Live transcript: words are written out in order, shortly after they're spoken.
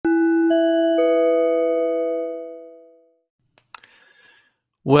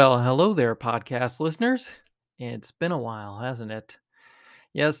Well, hello there, podcast listeners. It's been a while, hasn't it?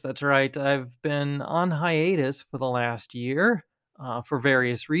 Yes, that's right. I've been on hiatus for the last year for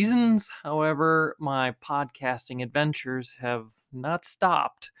various reasons. However, my podcasting adventures have not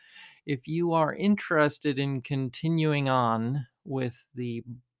stopped. If you are interested in continuing on with the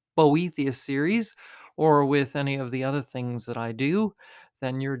Boethius series or with any of the other things that I do,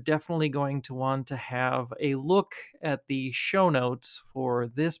 then you're definitely going to want to have a look at the show notes for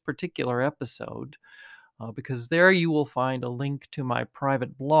this particular episode, because there you will find a link to my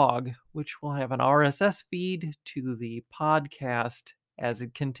private blog, which will have an RSS feed to the podcast as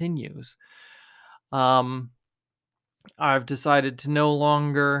it continues. Um, I've decided to no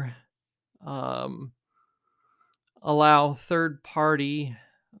longer um, allow third party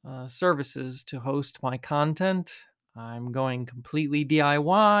services to host my content. I'm going completely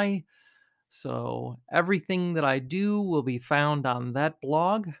DIY. So everything that I do will be found on that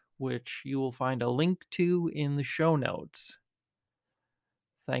blog, which you will find a link to in the show notes.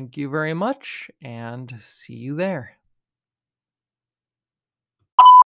 Thank you very much and see you there.